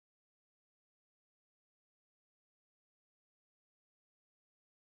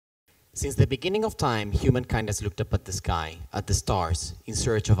Since the beginning of time, humankind has looked up at the sky, at the stars, in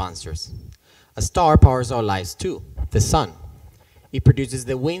search of answers. A star powers our lives too, the sun. It produces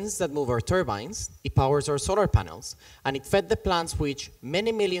the winds that move our turbines, it powers our solar panels, and it fed the plants which,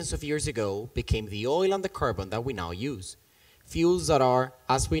 many millions of years ago, became the oil and the carbon that we now use. Fuels that are,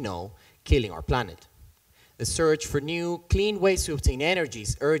 as we know, killing our planet. The search for new, clean ways to obtain energy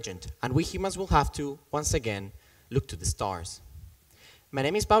is urgent, and we humans will have to, once again, look to the stars. My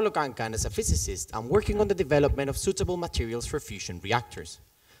name is Pablo Canca, and as a physicist, I'm working on the development of suitable materials for fusion reactors.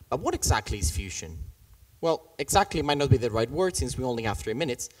 But what exactly is fusion? Well, exactly might not be the right word since we only have 3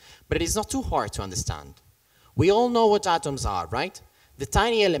 minutes, but it is not too hard to understand. We all know what atoms are, right? The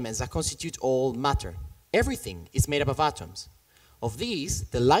tiny elements that constitute all matter. Everything is made up of atoms. Of these,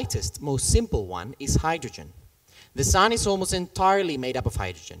 the lightest, most simple one is hydrogen. The sun is almost entirely made up of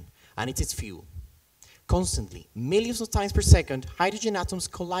hydrogen, and it's its fuel. Constantly, millions of times per second, hydrogen atoms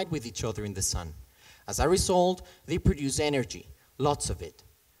collide with each other in the sun. As a result, they produce energy, lots of it.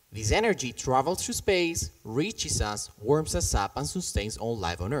 This energy travels through space, reaches us, warms us up, and sustains all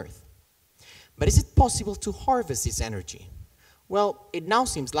life on Earth. But is it possible to harvest this energy? Well, it now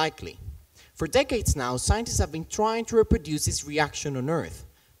seems likely. For decades now, scientists have been trying to reproduce this reaction on Earth.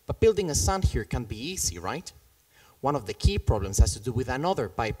 But building a sun here can be easy, right? One of the key problems has to do with another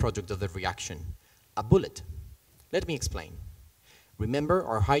byproduct of the reaction, a bullet. Let me explain. Remember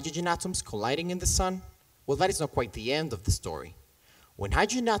our hydrogen atoms colliding in the sun? Well, that is not quite the end of the story. When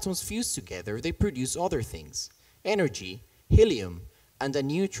hydrogen atoms fuse together, they produce other things: energy, helium, and a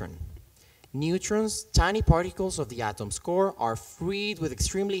neutron. Neutrons, tiny particles of the atom's core, are freed with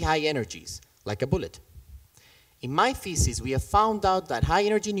extremely high energies, like a bullet. In my thesis, we have found out that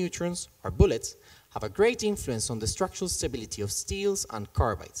high-energy neutrons, or bullets, have a great influence on the structural stability of steels and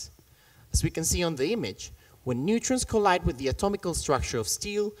carbides. As we can see on the image, when neutrons collide with the atomical structure of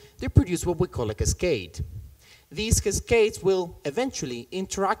steel, they produce what we call a cascade. These cascades will eventually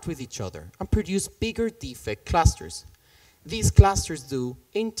interact with each other and produce bigger defect clusters. These clusters do,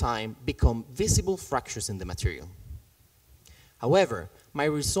 in time, become visible fractures in the material. However, my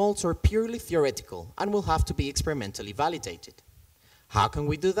results are purely theoretical and will have to be experimentally validated. How can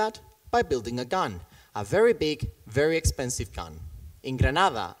we do that? By building a gun, a very big, very expensive gun. In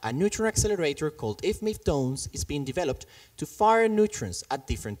Granada, a neutron accelerator called IFMIF-DONES is being developed to fire neutrons at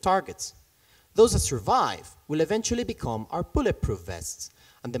different targets. Those that survive will eventually become our bulletproof vests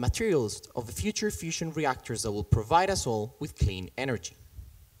and the materials of the future fusion reactors that will provide us all with clean energy.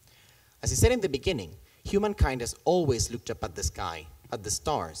 As I said in the beginning, humankind has always looked up at the sky, at the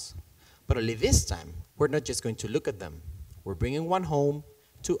stars. But only this time, we're not just going to look at them. We're bringing one home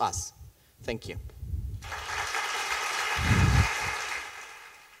to us. Thank you.